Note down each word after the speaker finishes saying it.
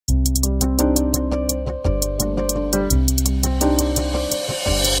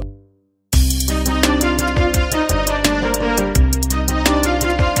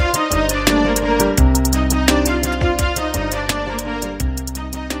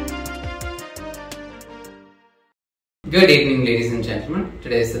Good evening, ladies and gentlemen.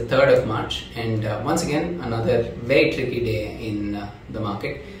 Today is the 3rd of March, and once again another very tricky day in the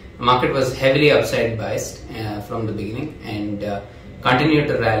market. The market was heavily upside biased from the beginning and continued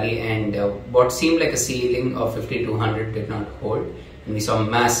to rally, and what seemed like a ceiling of 5200 did not hold, and we saw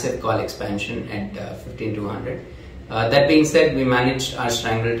massive call expansion at 15200. That being said, we managed our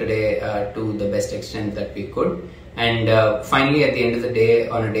strangle today to the best extent that we could. And finally, at the end of the day,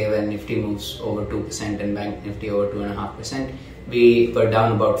 on a day when Nifty moves over 2% and Bank Nifty over 2.5%, we were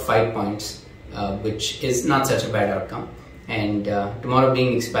down about 5 points, which is not such a bad outcome. And tomorrow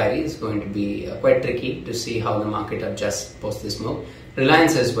being expiry is going to be quite tricky to see how the market adjusts post this move.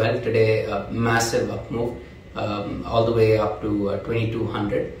 Reliance as well, today a massive up move all the way up to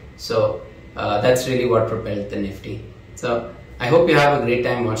 2200. So that's really what propelled the Nifty. So I hope you have a great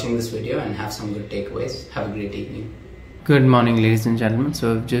time watching this video and have some good takeaways. Have a great evening. Good morning, ladies and gentlemen.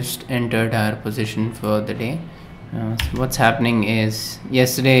 So we've just entered our position for the day. So what's happening is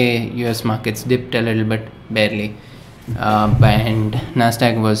yesterday US markets dipped a little bit, barely, and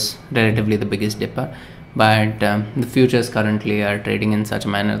Nasdaq was relatively the biggest dipper, but the futures currently are trading in such a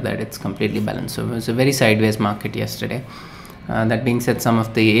manner that it's completely balanced. So it was a very sideways market yesterday. That being said, some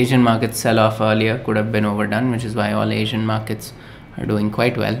of the Asian markets sell off earlier could have been overdone, which is why all Asian markets are doing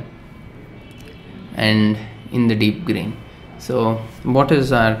quite well and in the deep green. So what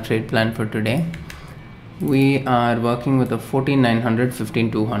is our trade plan for today? We are working with a 14900,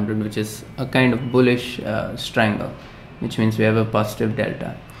 15200, which is a kind of bullish strangle, which means we have a positive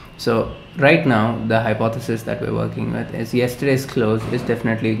delta. So right now the hypothesis that we're working with is yesterday's close is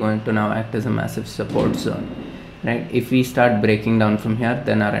definitely going to now act as a massive support zone. Right, if we start breaking down from here,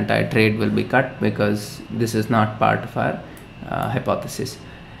 then our entire trade will be cut because this is not part of our hypothesis.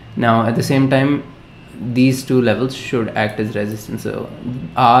 Now at the same time, these two levels should act as resistance. So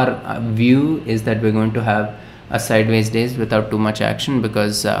our view is that we're going to have a sideways days without too much action,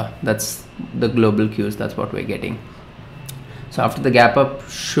 because that's the global cues, that's what we're getting. So after the gap up,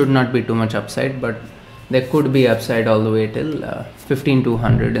 should not be too much upside, but there could be upside all the way till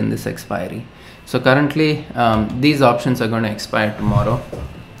 15200 in this expiry. So currently these options are going to expire tomorrow,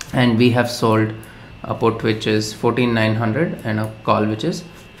 and we have sold a put which is 14900 and a call which is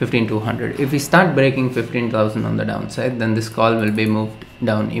 15200. If we start breaking 15,000 on the downside, then this call will be moved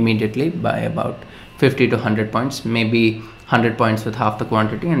down immediately by about 50 to 100 points, maybe 100 points with half the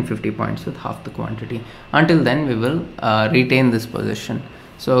quantity and 50 points with half the quantity. Until then we will retain this position.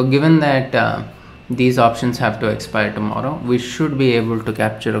 So given that these options have to expire tomorrow, we should be able to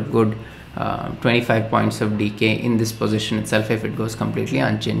capture a good 25 points of decay in this position itself if it goes completely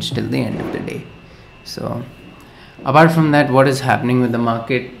unchanged till the end of the day. So apart from that, what is happening with the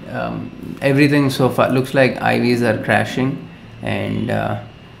market? Everything so far looks like IVs are crashing, and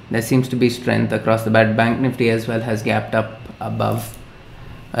there seems to be strength across the board. Bank Nifty as well has gapped up above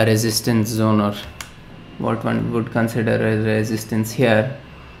a resistance zone, or what one would consider a resistance here,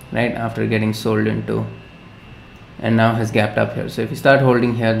 right after getting sold into, and now has gapped up here. So if we start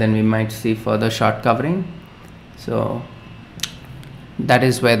holding here, then we might see further short covering. So that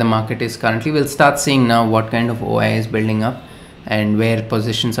is where the market is currently. We'll start seeing now what kind of OI is building up and where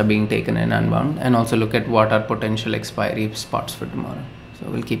positions are being taken and unbound, and also look at what are potential expiry spots for tomorrow. So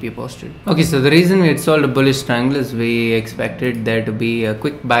we'll keep you posted. Okay, so the reason we had sold a bullish triangle is we expected there to be a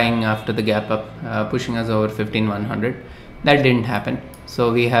quick buying after the gap up, pushing us over 15100. That didn't happen.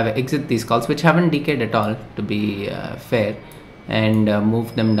 So we have exit these calls, which haven't decayed at all, to be fair, and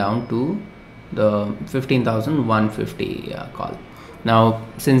moved them down to the 15,150 call. Now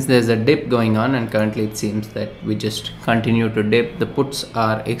since there's a dip going on, and currently it seems that we just continue to dip, the puts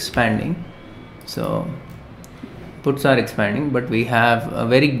are expanding. So puts are expanding, but we have a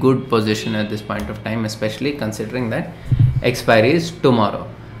very good position at this point of time, especially considering that expiry is tomorrow.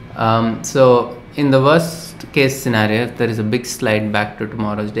 So in the worst case scenario, if there is a big slide back to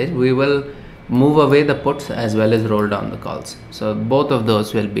tomorrow's date, we will move away the puts as well as roll down the calls. So both of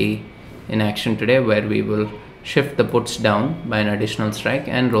those will be in action today, where we will shift the puts down by an additional strike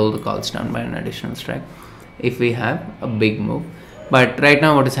and roll the calls down by an additional strike if we have a big move. But right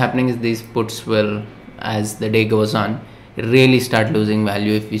now what is happening is these puts will, as the day goes on, really start losing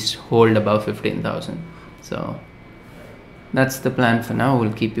value if we hold above 15,000. So that's the plan for now.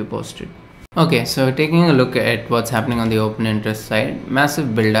 We'll keep you posted. Okay, so taking a look at what's happening on the open interest side,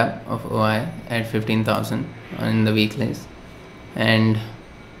 massive buildup of OI at 15,000 in the weeklies and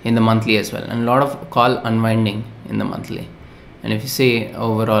in the monthly as well, and a lot of call unwinding in the monthly. And if you see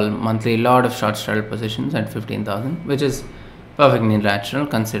overall monthly, a lot of short straddle positions at 15,000, which is perfectly natural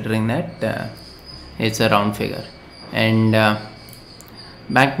considering that it's a round figure. And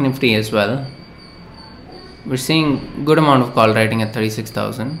Bank Nifty as well, we're seeing good amount of call writing at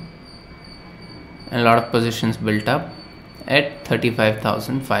 36,000 and a lot of positions built up at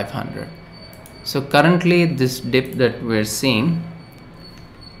 35,500. So currently this dip that we're seeing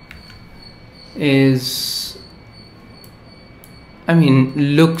is, I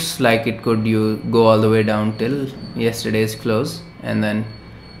mean, looks like it could go all the way down till yesterday's close and then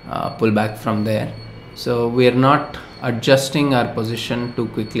pull back from there. So we are not adjusting our position too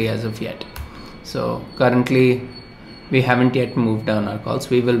quickly as of yet. So currently we haven't yet moved down our calls.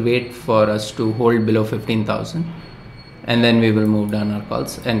 We will wait for us to hold below 15,000 and then we will move down our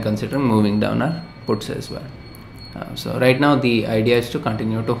calls and consider moving down our puts as well. So right now the idea is to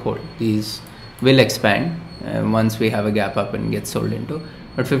continue to hold. These will expand once we have a gap up and get sold into,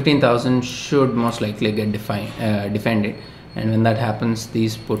 but 15,000 should most likely get defended, and when that happens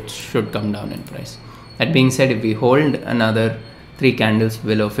these puts should come down in price. That being said, if we hold another 3 candles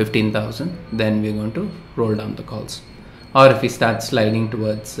below 15,000, then we're going to roll down the calls. Or if we start sliding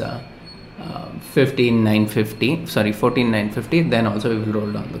towards 14,950, then also we will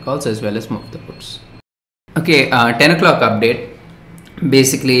roll down the calls as well as move the puts. Okay, 10 o'clock update.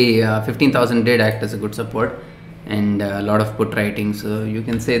 Basically 15,000 did act as a good support and a lot of put writing, so you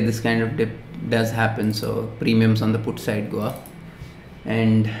can say this kind of dip does happen, so premiums on the put side go up,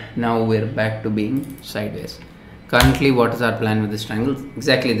 and now we're back to being sideways. Currently, what is our plan with this triangle?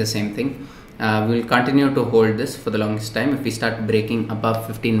 Exactly the same thing. We'll continue to hold this for the longest time. If we start breaking above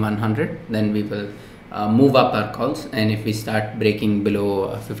 15,100, then we will move up our calls, and if we start breaking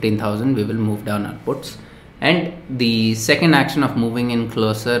below 15,000, we will move down our puts. And the second action of moving in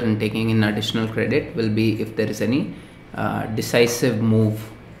closer and taking in additional credit will be if there is any decisive move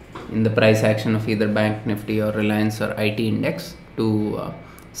in the price action of either Bank Nifty or Reliance or IT index to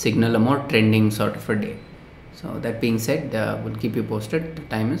signal a more trending sort of a day. So that being said, we'll keep you posted. The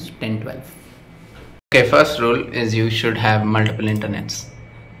time is 10:12. Okay, first rule is you should have multiple internets.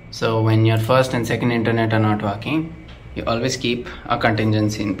 So when your first and second internet are not working, you always keep a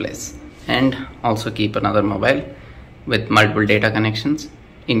contingency in place, and also keep another mobile with multiple data connections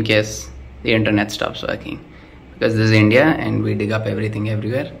in case the internet stops working, because this is India and we dig up everything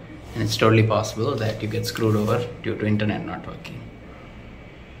everywhere, and it's totally possible that you get screwed over due to internet not working.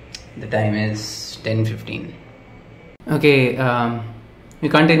 The time is 10:15. Okay, we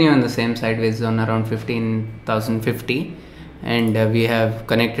continue on the same sideways zone around 15,050, and we have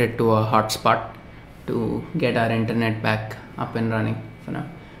connected to a hotspot to get our internet back up and running for now.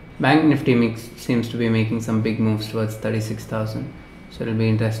 Bank Nifty seems to be making some big moves towards 36,000, so it'll be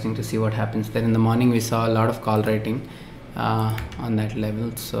interesting to see what happens there. In the morning we saw a lot of call writing on that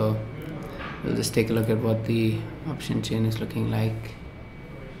level, so we'll just take a look at what the option chain is looking like.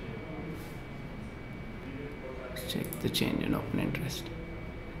 Let's check the change in open interest.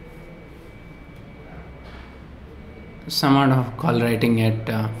 Some amount of call writing at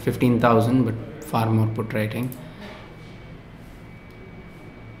 15,000, but far more put writing.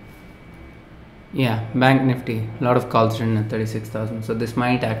 Yeah, Bank Nifty, a lot of calls written at 36,000, so this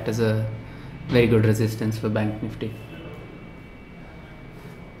might act as a very good resistance for Bank Nifty.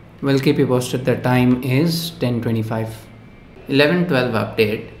 We'll keep you posted. The time is 10:25. 11:12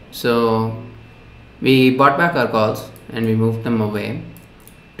 update. So we bought back our calls and we moved them away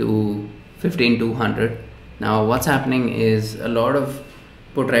to 15,200. Now what's happening is a lot of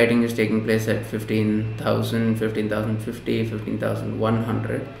put writing is taking place at 15,000, 15,050,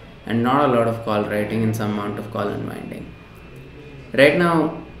 15,100, and not a lot of call writing and some amount of call unwinding. Right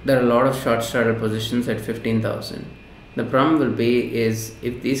now there are a lot of short straddle positions at 15,000. The problem will be is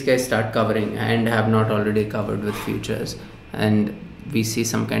if these guys start covering and have not already covered with futures, and we see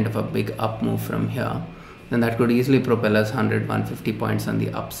some kind of a big up move from here, then that could easily propel us 100, 150 points on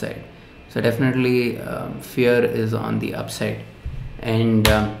the upside. So definitely fear is on the upside, and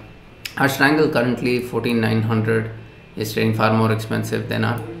our triangle currently 14,900 is trading far more expensive than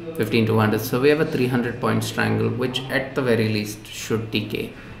our 15,200. So we have a 300 point triangle, which at the very least should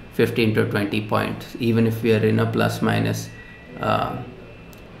TK 15 to 20 points, even if we are in a plus minus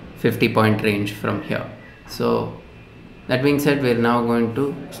 50 point range from here. So that being said, we're now going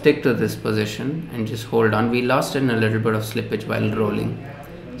to stick to this position and just hold on. We lost in a little bit of slippage while rolling,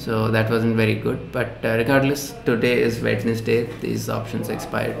 so that wasn't very good, but regardless, today is Wednesday. These options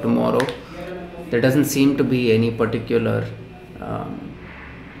expire tomorrow. There doesn't seem to be any particular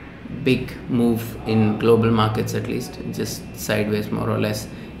big move in global markets, at least just sideways more or less.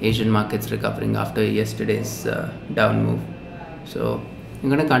 Asian markets recovering after yesterday's down move, so I'm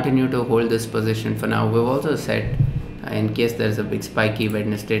going to continue to hold this position for now. We've also said in case there's a big spiky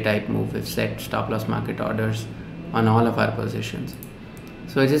Wednesday type move, we've set stop loss market orders on all of our positions.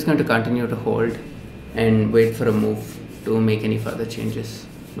 So we're just going to continue to hold and wait for a move to make any further changes.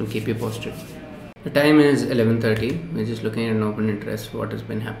 We'll keep you posted. The time is 11:30. We're just looking at an open interest, what has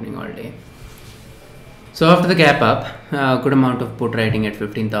been happening all day. So after the gap up, good amount of put writing at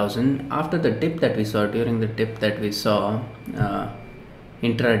 15,000. After the dip that we saw, during the dip that we saw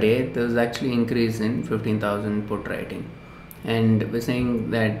intraday, there was actually increase in 15,000 put writing. And we're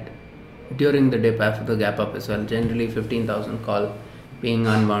saying that during the dip after the gap up as well, generally 15,000 call being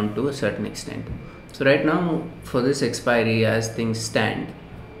unwound to a certain extent. So right now for this expiry, as things stand,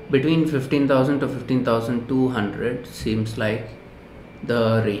 between 15,000 to 15,200 seems like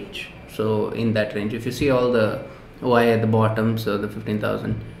the range. So in that range, if you see all the OI at the bottom, so the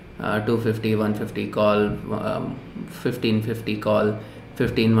 15,000, 250, 150 call, 1550 call,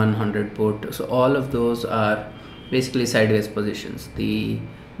 15,100 put. So all of those are basically sideways positions. The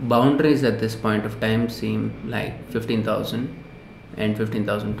boundaries at this point of time seem like 15,000 and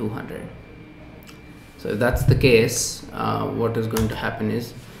 15,200. So if that's the case, what is going to happen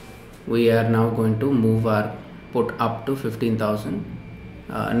is we are now going to move our put up to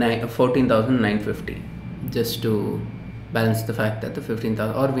 14,950, just to balance the fact that the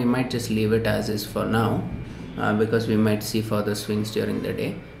 15,000, or we might just leave it as is for now, because we might see further swings during the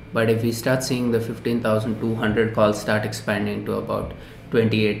day. But if we start seeing the 15,200 calls start expanding to about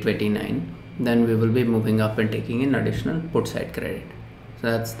 28, 29, then we will be moving up and taking in additional put side credit.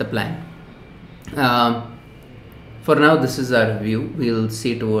 So that's the plan. For now, this is our view. We'll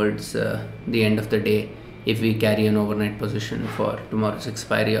see towards the end of the day if we carry an overnight position for tomorrow's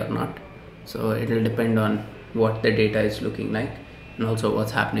expiry or not. So it will depend on what the data is looking like and also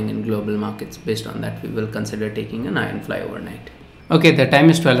what's happening in global markets. Based on that, we will consider taking an iron fly overnight. Okay, the time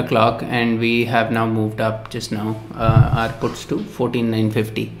is 12 o'clock and we have now moved up just now our puts to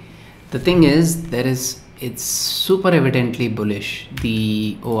 14,950. The thing is, it's super evidently bullish.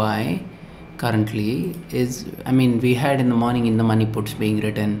 The OI currently is, we had in the morning in the money puts being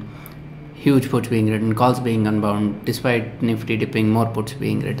written, huge puts being written, calls being unbound, despite Nifty dipping, more puts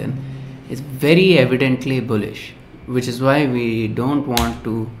being written. It's very evidently bullish, which is why we don't want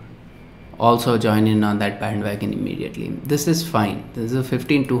to also join in on that bandwagon immediately. This is fine. This is a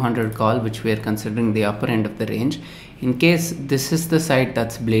 15,200 call, which we are considering the upper end of the range. In case this is the side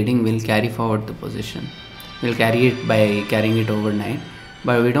that's bleeding, we'll carry forward the position. We'll carry it by carrying it overnight.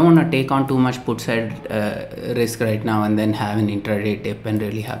 But we don't want to take on too much put side risk right now and then have an intraday dip and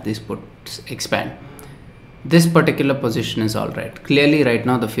really have these puts expand. This particular position is alright. Clearly right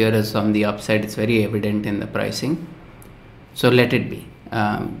now the fear is on the upside. It's very evident in the pricing. So let it be.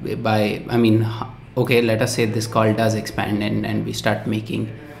 Okay, let us say this call does expand and we start making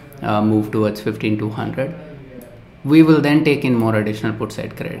move towards 15,200. We will then take in more additional put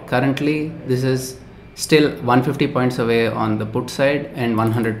side credit. Currently, this is still 150 points away on the put side and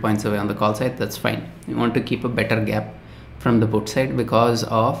 100 points away on the call side. That's fine. We want to keep a better gap from the put side because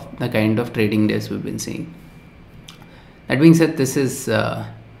of the kind of trading days we've been seeing. That being said, this is at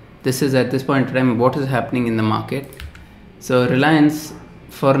this point in time what is happening in the market. So Reliance,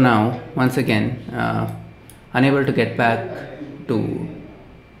 for now, once again, unable to get back to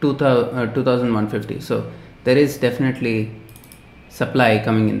 2,150. So there is definitely supply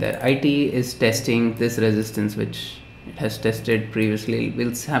coming in there. IT is testing this resistance, which it has tested previously.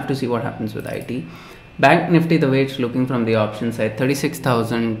 We'll have to see what happens with IT. Bank Nifty, the way it's looking from the option side,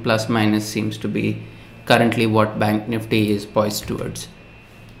 36,000 plus minus seems to be currently what Bank Nifty is poised towards.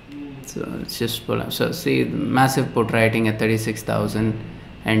 So let's just pull up. So see, massive put writing at 36,000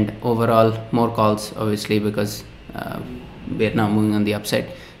 and overall more calls, obviously, because we're now moving on the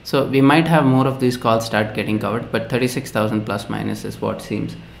upside. So we might have more of these calls start getting covered, but 36,000 plus minus is what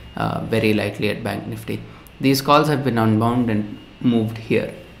seems very likely at Bank Nifty. These calls have been unbound and moved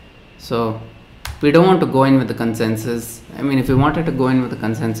here. So we don't want to go in with the consensus. If we wanted to go in with the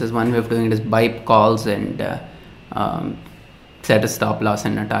consensus, one way of doing it is buy calls and set a stop loss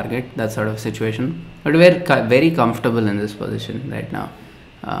and a target, that sort of situation. But we're very comfortable in this position right now.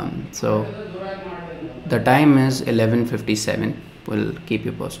 So the time is 11:57. We'll keep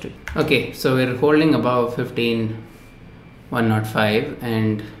you posted. Okay, so we're holding above 15,105,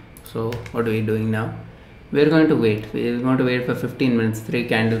 and so what are we doing now? We're going to wait. We're going to wait for 15 minutes, 3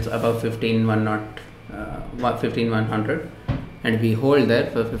 candles above 15,100, and we hold there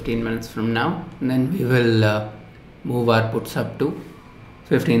for 15 minutes from now, and then we will move our puts up to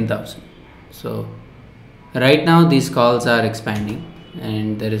 15,000. So right now these calls are expanding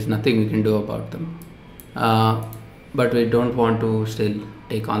and there is nothing we can do about them, but we don't want to still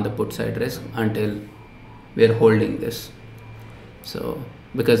take on the put side risk until we're holding this. So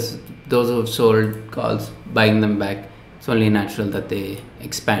because those who have sold calls, buying them back, it's only natural that they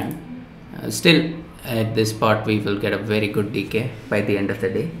expand. Still, at this spot we will get a very good decay by the end of the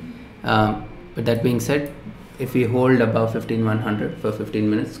day. But that being said, if we hold above 15100 for 15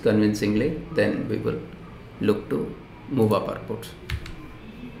 minutes convincingly, then we will look to move up our puts.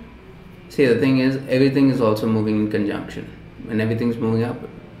 See, the thing is, everything is also moving in conjunction. When everything's moving up,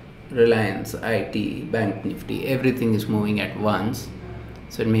 Reliance, IT, Bank Nifty, everything is moving at once.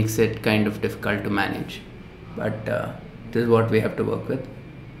 So it makes it kind of difficult to manage. But this is what we have to work with.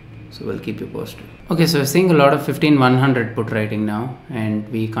 So we'll keep you posted. Okay, so we're seeing a lot of 15100 put writing now, and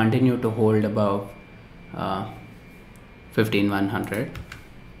we continue to hold above 15100.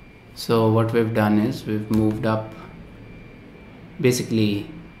 So what we've done is we've moved up basically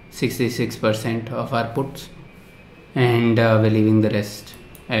 66% of our puts, and we're leaving the rest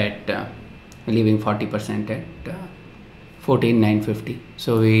at leaving 40% at 14,950.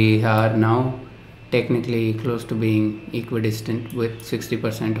 So we are now technically close to being equidistant with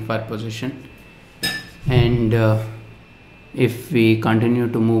 60% of our position, and if we continue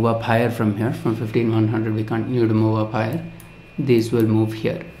to move up higher from here, from 15100 we continue to move up higher, these will move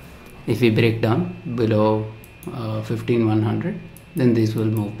here. If we break down below 15100, then these will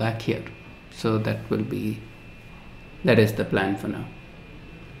move back here. So that is the plan for now.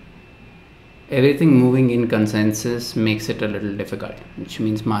 Everything moving in consensus makes it a little difficult, which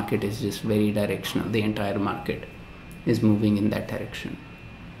means market is just very directional. The entire market is moving in that direction.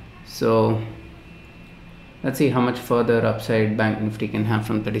 So let's see how much further upside Bank Nifty can have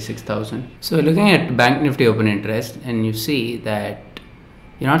from 36,000. So looking at Bank Nifty open interest, and you see that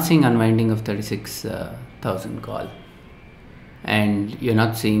you're not seeing unwinding of 36,000 call, and you're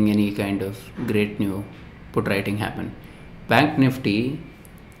not seeing any kind of great new put writing happen. Bank Nifty,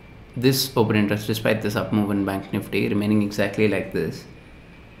 this open interest, despite this up move in Bank Nifty remaining exactly like this,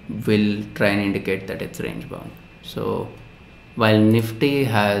 will try and indicate that it's range bound. So while Nifty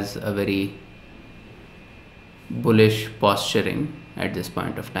has a very bullish posturing at this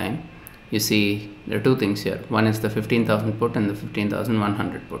point of time, you see there are two things here. One is the 15,000 put and the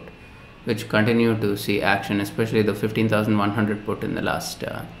 15,100 put, which continue to see action, especially the 15,100 put in the last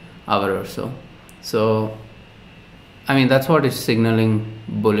hour or so. So I mean, that's what is signaling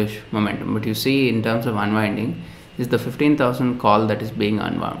bullish momentum. But you see, in terms of unwinding, is the 15,000 call that is being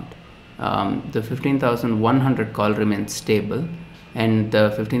unwound. The 15,100 call remains stable, and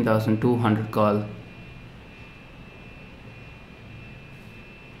the 15,200 call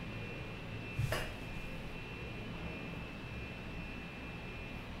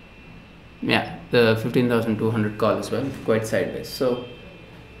the 15,200 call as well, quite sideways. So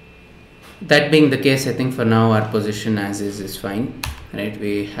that being the case, I think for now our position as is fine, right?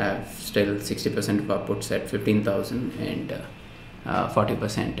 We have still 60% of our puts at 15,000 and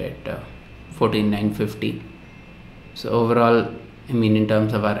 40% at 14,950. So overall, I mean, in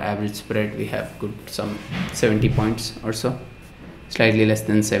terms of our average spread, we have good some 70 points or so, slightly less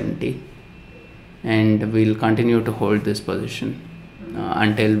than 70, and we'll continue to hold this position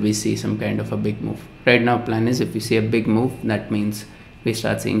until we see some kind of a big move. Right now, plan is if we see a big move, that means we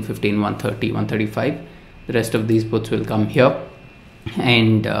start seeing 15, 130, 135. The rest of these puts will come here,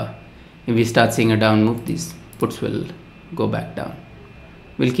 and if we start seeing a down move, these puts will go back down.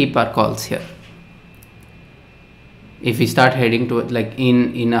 We'll keep our calls here. If we start heading to it, like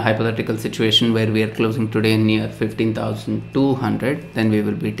in a hypothetical situation where we are closing today near 15,200, then we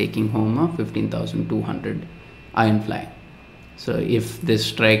will be taking home a 15,200 iron fly. So if this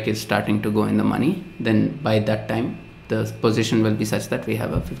strike is starting to go in the money, then by that time the position will be such that we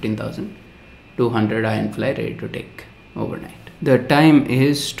have a 15,200 iron fly ready to take overnight. The time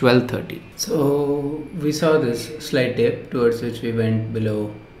is 12:30. So we saw this slight dip towards which we went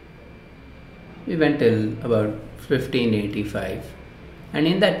below. We went till about 1585, and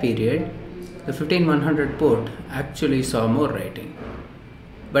in that period the 15,100 put actually saw more writing.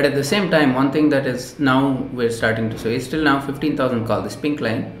 But at the same time, one thing that is now we're starting to see is still now 15,000 call, this pink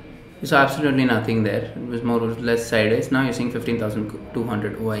line. You saw absolutely nothing there. It was more or less sideways. Now you're seeing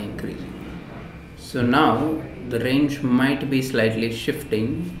 15,200 OI increasing. So now the range might be slightly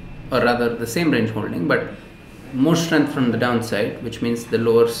shifting, or rather the same range holding, but more strength from the downside, which means the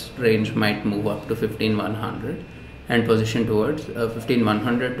lower range might move up to 15,100 and position towards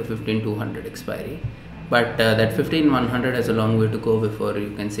 15,100 to 15,200 expiry. But that 15,100 has a long way to go before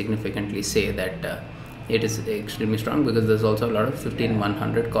you can significantly say that it is extremely strong, because there's also a lot of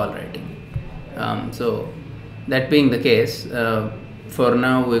 15,100 call writing. So that being the case, for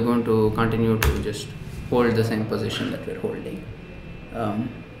now we're going to continue to just hold the same position that we're holding,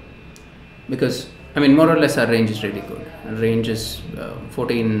 because I mean, more or less our range is really good. Our range is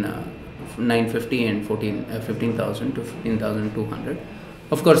 14,950 and 15,000 to 15,200.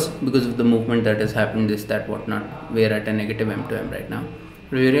 Of course, because of the movement that has happened, this, that, whatnot, we are at a negative M2M right now.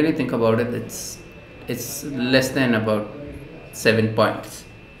 But if you really think about it, it's less than about 7 points.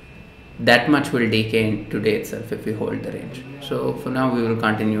 That much will decay in today itself if we hold the range. So for now, we will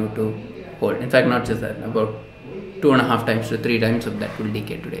continue to hold. In fact, not just that, about 2.5 times to 3 times of that will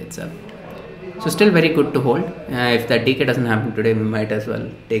decay today itself. So still very good to hold. If that decay doesn't happen today, we might as well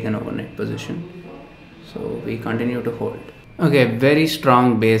take an overnight position. So we continue to hold. Okay, very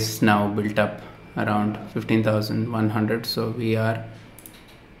strong base now built up around 15,100. So we are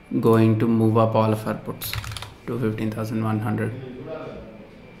going to move up all of our puts to 15,100.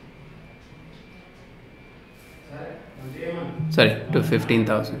 Sorry, to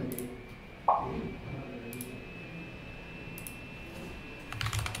 15,000.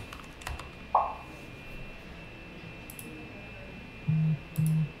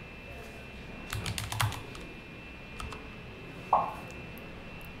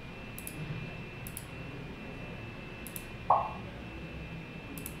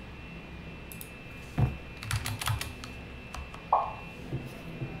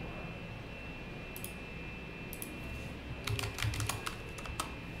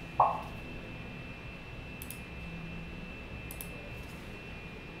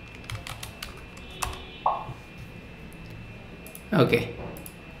 Okay,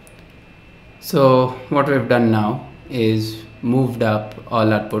 so what we've done now is moved up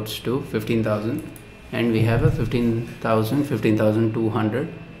all our puts to 15,000 and we have a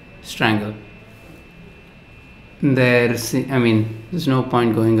 15,200 strangle. There's no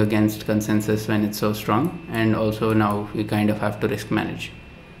point going against consensus when it's so strong, and also now we kind of have to risk manage.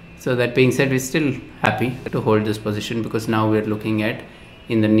 So that being said, we're still happy to hold this position because now we're looking at,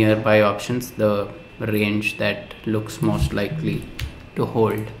 in the nearby options, the range that looks most likely to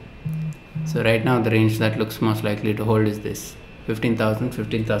hold. So right now the range that looks most likely to hold is this 15,000,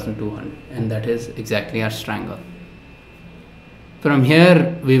 15,200, and that is exactly our strangle. From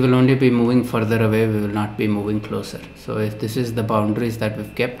here we will only be moving further away, we will not be moving closer. So if this is the boundaries that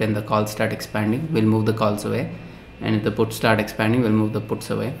we've kept and the calls start expanding, we'll move the calls away, and if the puts start expanding, we'll move the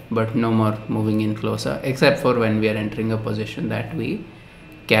puts away, but no more moving in closer, except for when we are entering a position that we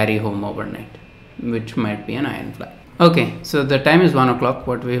carry home overnight, which might be an iron fly. Okay, so the time is 1 o'clock.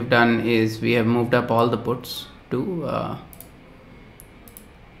 What we've done is we have moved up all the puts to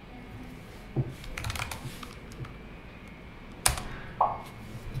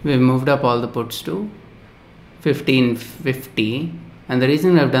we've moved up all the puts to 1550, and the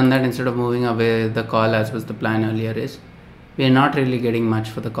reason I've done that instead of moving away the call as was the plan earlier is we are not really getting much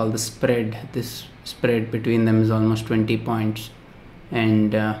for the call. The spread, this spread between them is almost 20 points,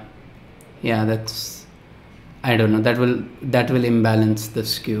 and yeah, that's, I don't know, that will imbalance the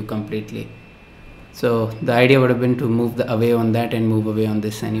skew completely. So the idea would have been to move away on that and move away on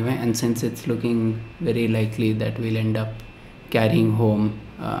this anyway, and since it's looking very likely that we'll end up carrying home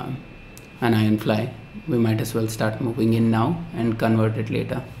an iron fly, we might as well start moving in now and convert it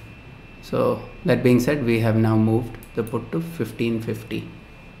later. So that being said, we have now moved the put to 1550.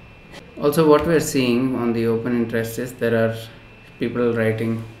 Also, what we're seeing on the open interest is there are people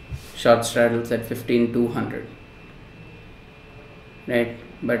writing short straddles at 15,200, right?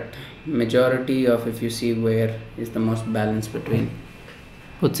 But majority of, if you see where is the most balance between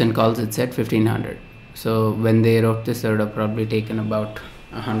puts and calls, it's at 1,500. So when they wrote this, they would have probably taken about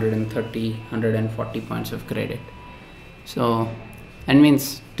 130, 140 points of credit. So that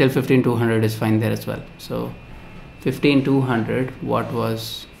means till 15,200 is fine there as well. So 15,200, what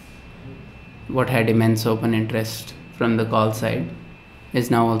had immense open interest from the call side, is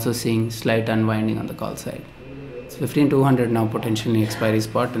now also seeing slight unwinding on the call side. It's 15,200 now potentially expiry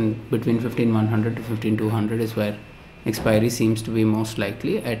spot, and between 15,100 to 15,200 is where expiry seems to be most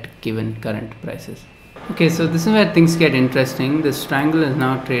likely at given current prices. Okay, so this is where things get interesting. The strangle is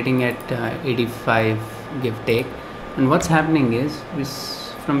now trading at 85 give take, and what's happening is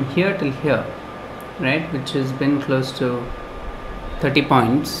from here till here, right, which has been close to 30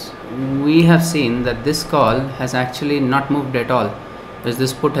 points, we have seen that this call has actually not moved at all, because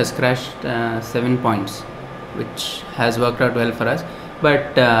this put has crashed 7 points, which has worked out well for us.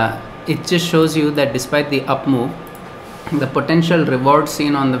 But it just shows you that despite the up move, the potential reward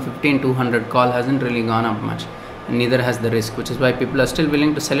seen on the 15,200 call hasn't really gone up much, and neither has the risk, which is why people are still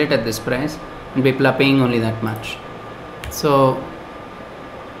willing to sell it at this price, and people are paying only that much. So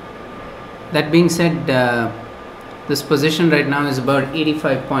that being said, this position right now is about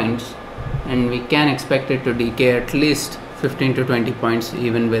 85 points, and we can expect it to decay at least 15 to 20 points,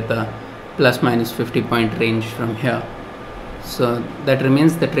 even with a plus minus 50 point range from here. So that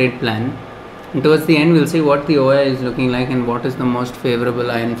remains the trade plan. And towards the end, we'll see what the OI is looking like and what is the most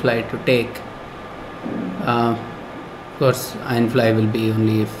favorable iron fly to take. Of course, iron fly will be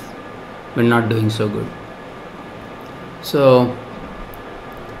only if we're not doing so good. So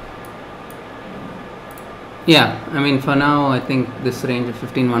yeah, I mean, for now I think this range of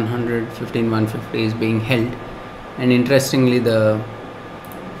 15100 15150 is being held, and interestingly the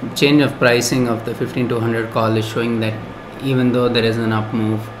change of pricing of the 15200 call is showing that even though there is an up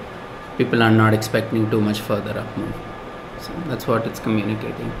move, people are not expecting too much further up move. So that's what it's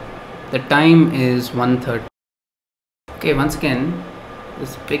communicating. The time is 1:30. Okay, once again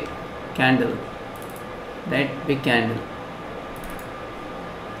this big candle, that big candle,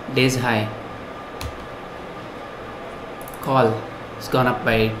 day's high, call has gone up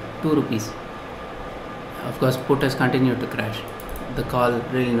by 2 rupees. Of course, put has continued to crash. The call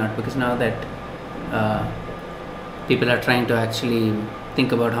really not, because now that people are trying to actually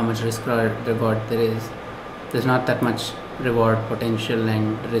think about how much risk or reward there's not that much reward potential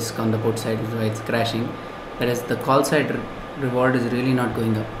and risk on the put side, is why it's crashing. Whereas the call side reward is really not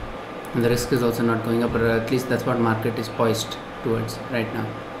going up, and the risk is also not going up, or at least that's what market is poised towards right now.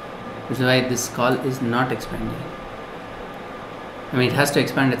 Which is why this call is not expanding. I mean, it has to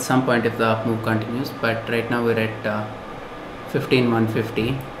expand at some point if the up move continues, but right now we're at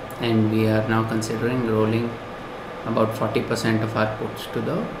 15150, and we are now considering rolling about 40% of our puts to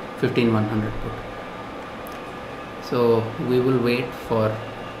the 15100 put. So we will wait for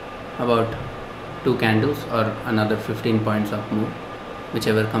about 2 candles or another 15 points of move,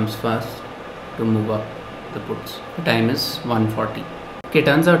 whichever comes first, to move up the puts. The time is 1:40. Okay,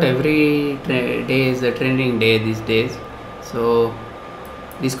 turns out every day is a trending day these days, so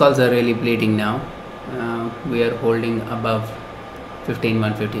these calls are really bleeding now. We are holding above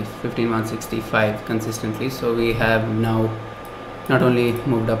 15150, 15165 consistently, so we have now not only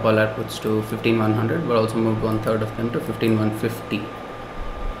moved up all our puts to 15100 but also moved 1/3 of them to 15150.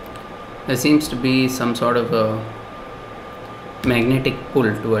 There seems to be some sort of a magnetic pull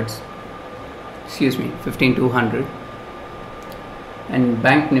towards 15200, and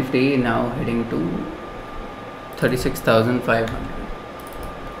Bank Nifty now heading to 36,500,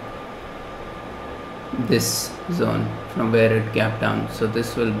 this zone from where it gapped down. So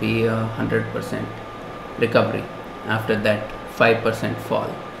this will be a 100% recovery after that 5% fall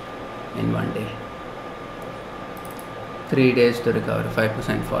in one day. 3 days to recover,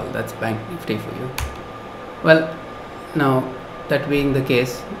 5% fall. That's Bank Nifty for you. Well, now that being the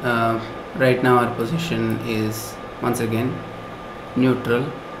case, right now our position is once again neutral,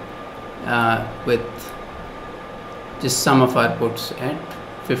 with just some of our puts at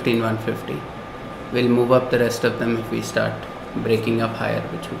 15150. We'll move up the rest of them if we start breaking up higher,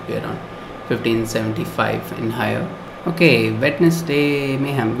 which would be around 1575 and higher. Okay, Wednesday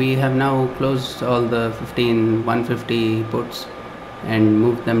mayhem. We have now closed all the 15150 puts and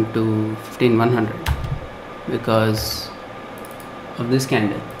moved them to 15100 because of this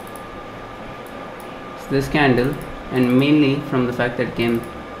candle. So this candle, and mainly from the fact that it came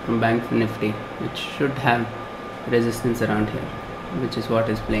from Bank Nifty, which should have resistance around here, which is what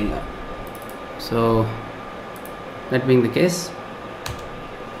is playing out. So that being the case,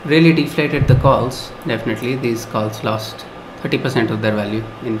 really deflated the calls. Definitely these calls lost 30% of their value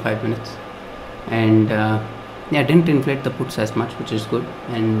in 5 minutes, and yeah, didn't inflate the puts as much, which is good,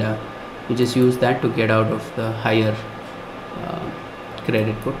 and we just used that to get out of the higher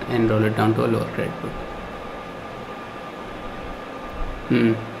credit put and roll it down to a lower credit put.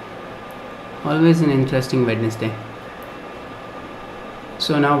 Always an interesting Wednesday.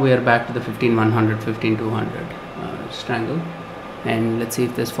 So now we are back to the 15100 15200 strangle, and let's see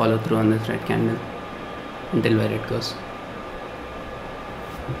if there's follow through on this red candle until where it goes.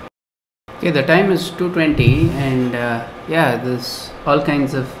 Okay, the time is 2:20, and yeah, there's all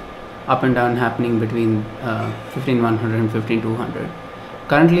kinds of up and down happening between 15100 and 15200.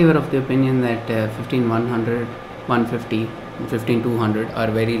 Currently we're of the opinion that 15100, 150 and 15200 are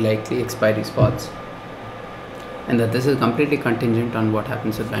very likely expiry spots, and that this is completely contingent on what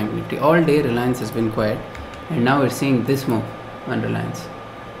happens with Bank Nifty. All day Reliance has been quiet, and now we're seeing this move on Reliance.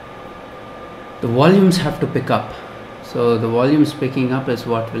 The volumes have to pick up, so the volumes picking up is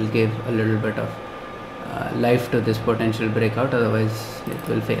what will give a little bit of life to this potential breakout, otherwise it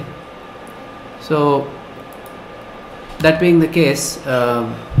will fail. So that being the case,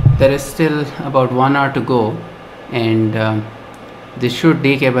 there is still about 1 hour to go, and this should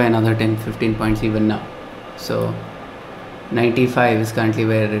decay by another 10-15 points even now. So 95 is currently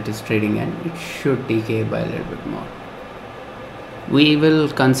where it is trading, and it should decay by a little bit more. We will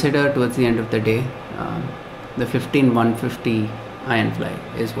consider towards the end of the day the 15150 iron fly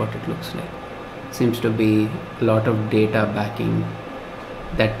is what it looks like. seems to be a lot of data backing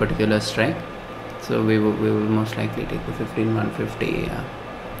that particular strike. So we will most likely take the 15150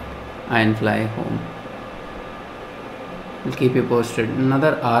 iron fly home. We'll keep you posted.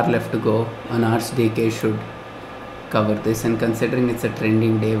 Another hour left to go. An hour's DK should cover this, and considering it's a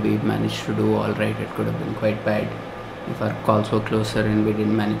trending day, we've managed to do all right. It could have been quite bad if our calls were closer and we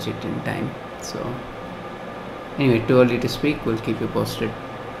didn't manage it in time. So anyway, too early to speak. We'll keep you posted.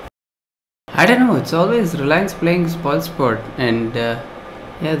 I don't know, it's always Reliance playing spoil sport, and yeah,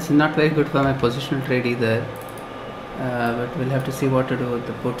 it's not very good for my positional trade either, but we'll have to see what to do with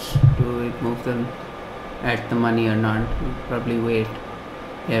the puts. Do we move them at the money or not? We'll probably wait.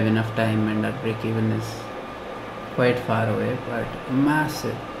 We have enough time, and our break even is quite far away, but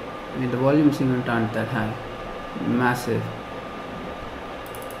massive. I mean, the volumes even aren't that high. Massive.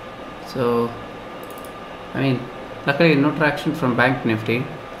 So I mean, luckily no traction from Bank Nifty,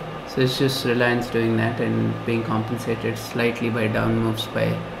 so it's just Reliance doing that and being compensated slightly by down moves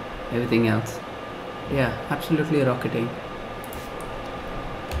by everything else. Yeah, absolutely rocketing.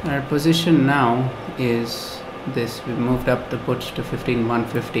 Our position now is this. We moved up the puts to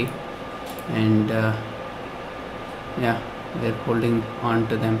 15150, and yeah, we're holding on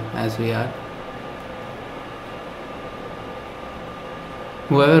to them as we are.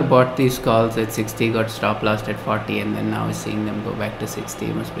 Whoever bought these calls at 60 got stop lost at 40, and then now is seeing them go back to 60.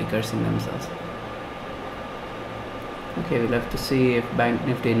 Must be cursing themselves. Okay, we'll have to see if Bank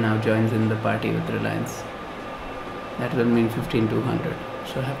Nifty now joins in the party with Reliance. That will mean 15200.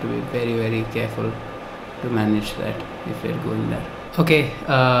 So I have to be very, very careful to manage that if we're going there. Okay,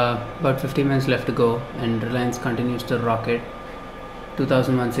 about 50 minutes left to go, and Reliance continues to rocket.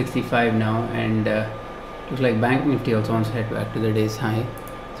 2165 now, and looks like Bank Nifty also wants to head back to the day's high.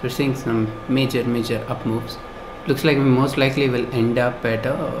 So we're seeing some major up moves. Looks like we most likely will end up at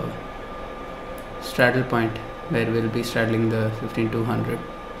a straddle point where we'll be straddling the 15200.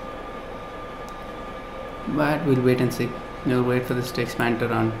 But we'll wait and see. We'll wait for this to expand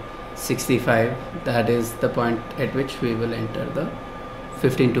to around 65. That is the point at which we will enter the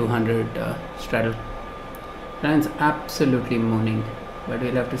 15200 straddle. Reliance absolutely mooning, but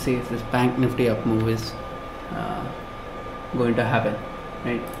we'll have to see if this Bank Nifty up move is going to happen.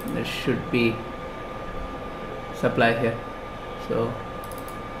 Right, there should be supply here, so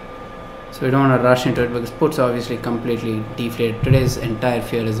we don't want to rush into it because puts are obviously completely deflated. Today's entire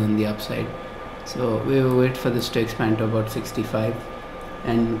fear is on the upside, so we will wait for this to expand to about 65,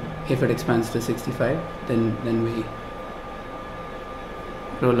 and if it expands to 65, then we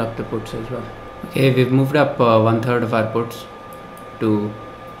roll up the puts as well. Okay, we've moved up 1/3 of our puts to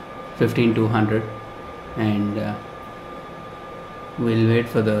 15200, and we'll wait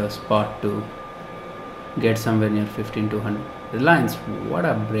for the spot to get somewhere near 15200. Reliance, what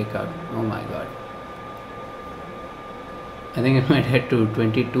a breakout! Oh my god! I think it might head to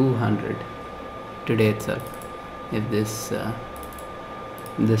 2200 today itself if this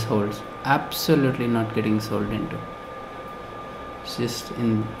this holds. Absolutely not getting sold into. It's just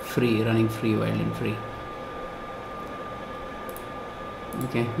in free, running free while in free.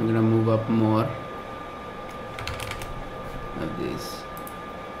 Okay, I'm gonna move up more of these.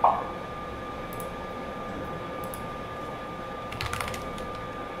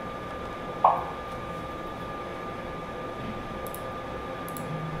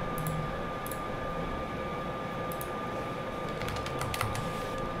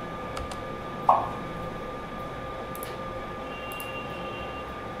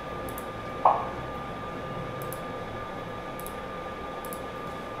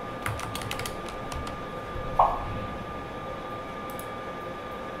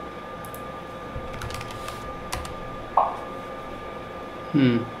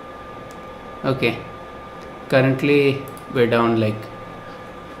 Okay, currently we're down like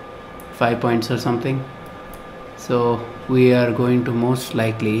 5 points or something, so we are going to most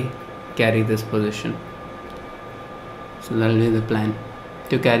likely carry this position. So that'll be the plan,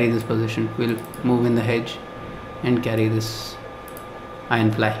 to carry this position. We'll move in the hedge and carry this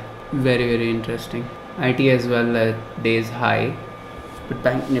iron fly. Very interesting. IT as well at day's high, but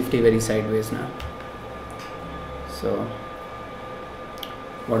Bank Nifty very sideways now. So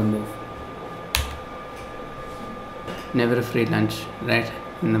what a move. Never a free lunch, right,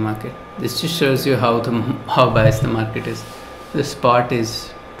 in the market. This just shows you how biased the market is. The spot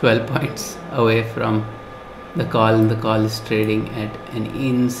is 12 points away from the call, and the call is trading at an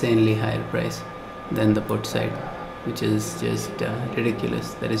insanely higher price than the put side, which is just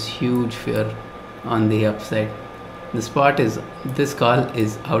ridiculous. There is huge fear on the upside. The spot is, this call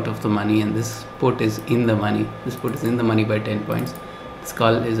is out of the money, and this put is in the money. This put is in the money by 10 points. This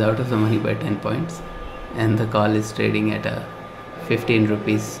call is out of the money by 10 points, and the call is trading at a 15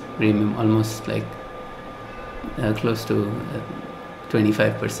 rupees premium, almost like close to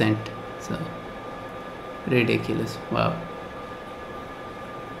 25%. So ridiculous. Wow.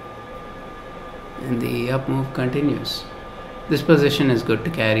 And the up move continues. This position is good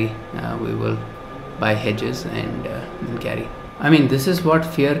to carry. We will buy hedges and carry. I mean, this is what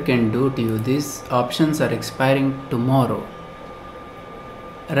fear can do to you. These options are expiring tomorrow.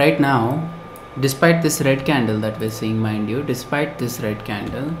 Right now, despite this red candle that we're seeing, mind you, despite this red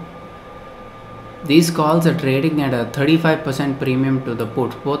candle, these calls are trading at a 35% premium to the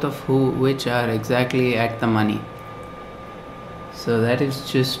puts, both of which are exactly at the money. So that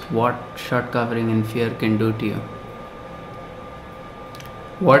is just what short covering and fear can do to you.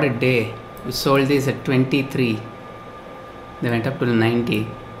 What a day. We sold these at 23. They went up to 90.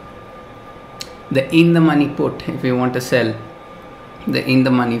 The in the money put, if you want to sell, the in the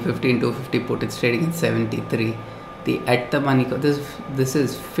money 15-50 put, it's trading at 73. The at the money, this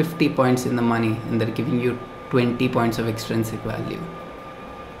is 50 points in the money, and they're giving you 20 points of extrinsic value.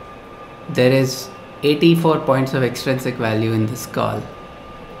 There is 84 points of extrinsic value in this call.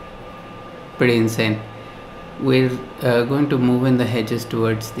 Pretty insane. We're going to move in the hedges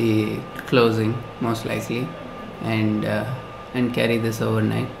towards the closing, most likely, and carry this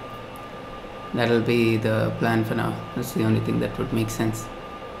overnight. That'll be the plan for now. That's the only thing that would make sense.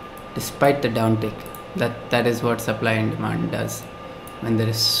 Despite the downtick, that is what supply and demand does. When there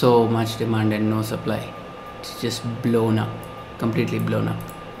is so much demand and no supply, it's just blown up, completely blown up.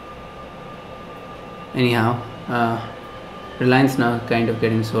 Anyhow, Reliance now kind of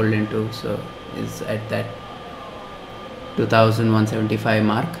getting sold into, so is at that 2,175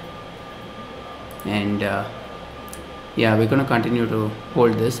 mark, and yeah, we're going to continue to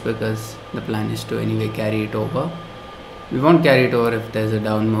hold this because the plan is to anyway carry it over. We won't carry it over if there's a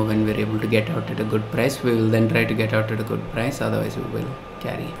down move and we're able to get out at a good price. We will then try to get out at a good price, otherwise we will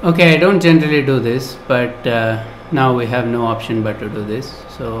carry. Okay, I don't generally do this, but now we have no option but to do this.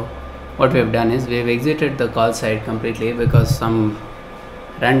 So what we have done is we have exited the call side completely because some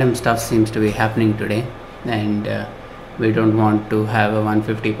random stuff seems to be happening today, and we don't want to have a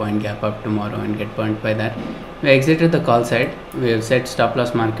 150 point gap up tomorrow and get burnt by that. We exited the call side. We have set stop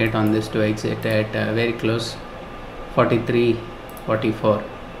loss market on this to exit at very close, 43.44.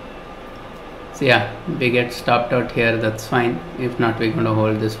 So yeah, we get stopped out here, that's fine. If not, we're going to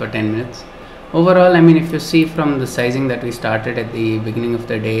hold this for 10 minutes. Overall, I mean, if you see from the sizing that we started at the beginning of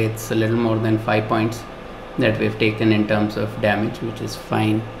the day, it's a little more than 5 points that we've taken in terms of damage, which is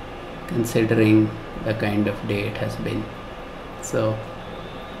fine considering the kind of day it has been. So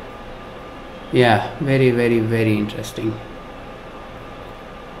yeah, very, very, very interesting.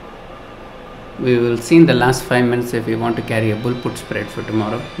 We will see in the last 5 minutes if we want to carry a bull put spread for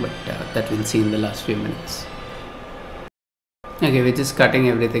tomorrow, but that we'll see in the last few minutes. Okay, we're just cutting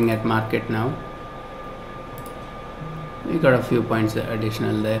everything at market now. We got a few points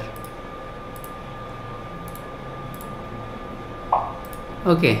additional there.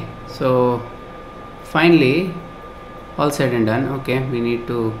 Okay, so finally, all said and done. Okay, we need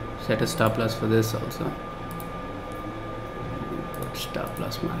to set a stop loss for this also. Put stop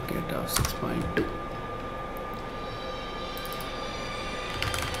loss market of 6.2.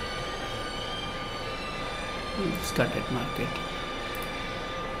 Let's cut at market.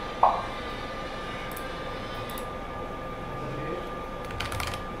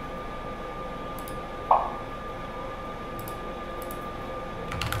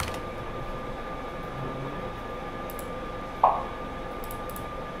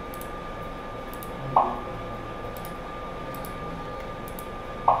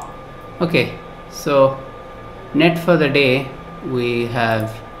 Okay, so net for the day we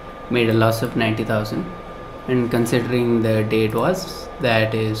have made a loss of 90,000, and considering the day it was,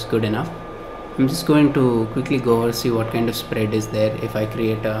 that is good enough. I'm just going to quickly go over, see what kind of spread is there if I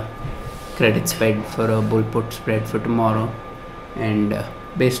create a credit spread for a bull put spread for tomorrow, and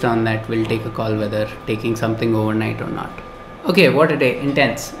based on that we'll take a call whether taking something overnight or not. Okay, what a day,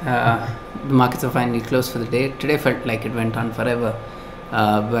 intense. The markets are finally closed for the day. Today felt like it went on forever.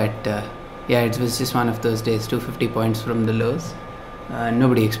 But yeah, it was just one of those days, 250 points from the lows.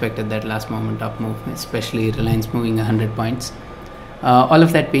 Nobody expected that last moment up move, especially Reliance moving 100 points. All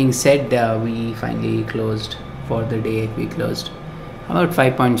of that being said, we finally closed for the day. We closed about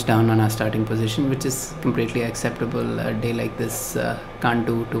 5 points down on our starting position, which is completely acceptable. A day like this, can't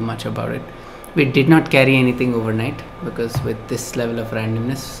do too much about it. We did not carry anything overnight because with this level of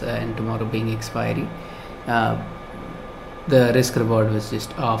randomness and tomorrow being expiry, the risk reward was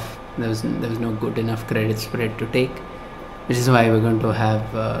just off. There was no good enough credit spread to take. which is why we're going to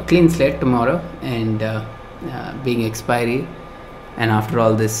have a clean slate tomorrow, and being expiry, and after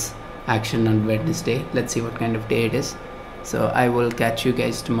all this action on Wednesday, let's see what kind of day it is. So I will catch you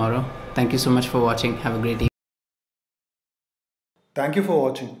guys tomorrow. Thank you so much for watching. Have a great evening. Thank you for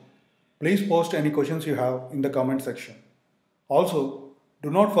watching. Please post any questions you have in the comment section. Also, do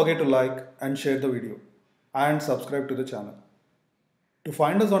not forget to like and share the video and subscribe to the channel. To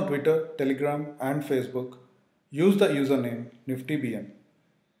find us on Twitter, Telegram and Facebook, use the username NiftyBN.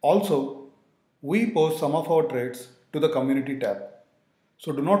 Also, we post some of our trades to the community tab.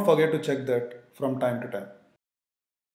 So do not forget to check that from time to time.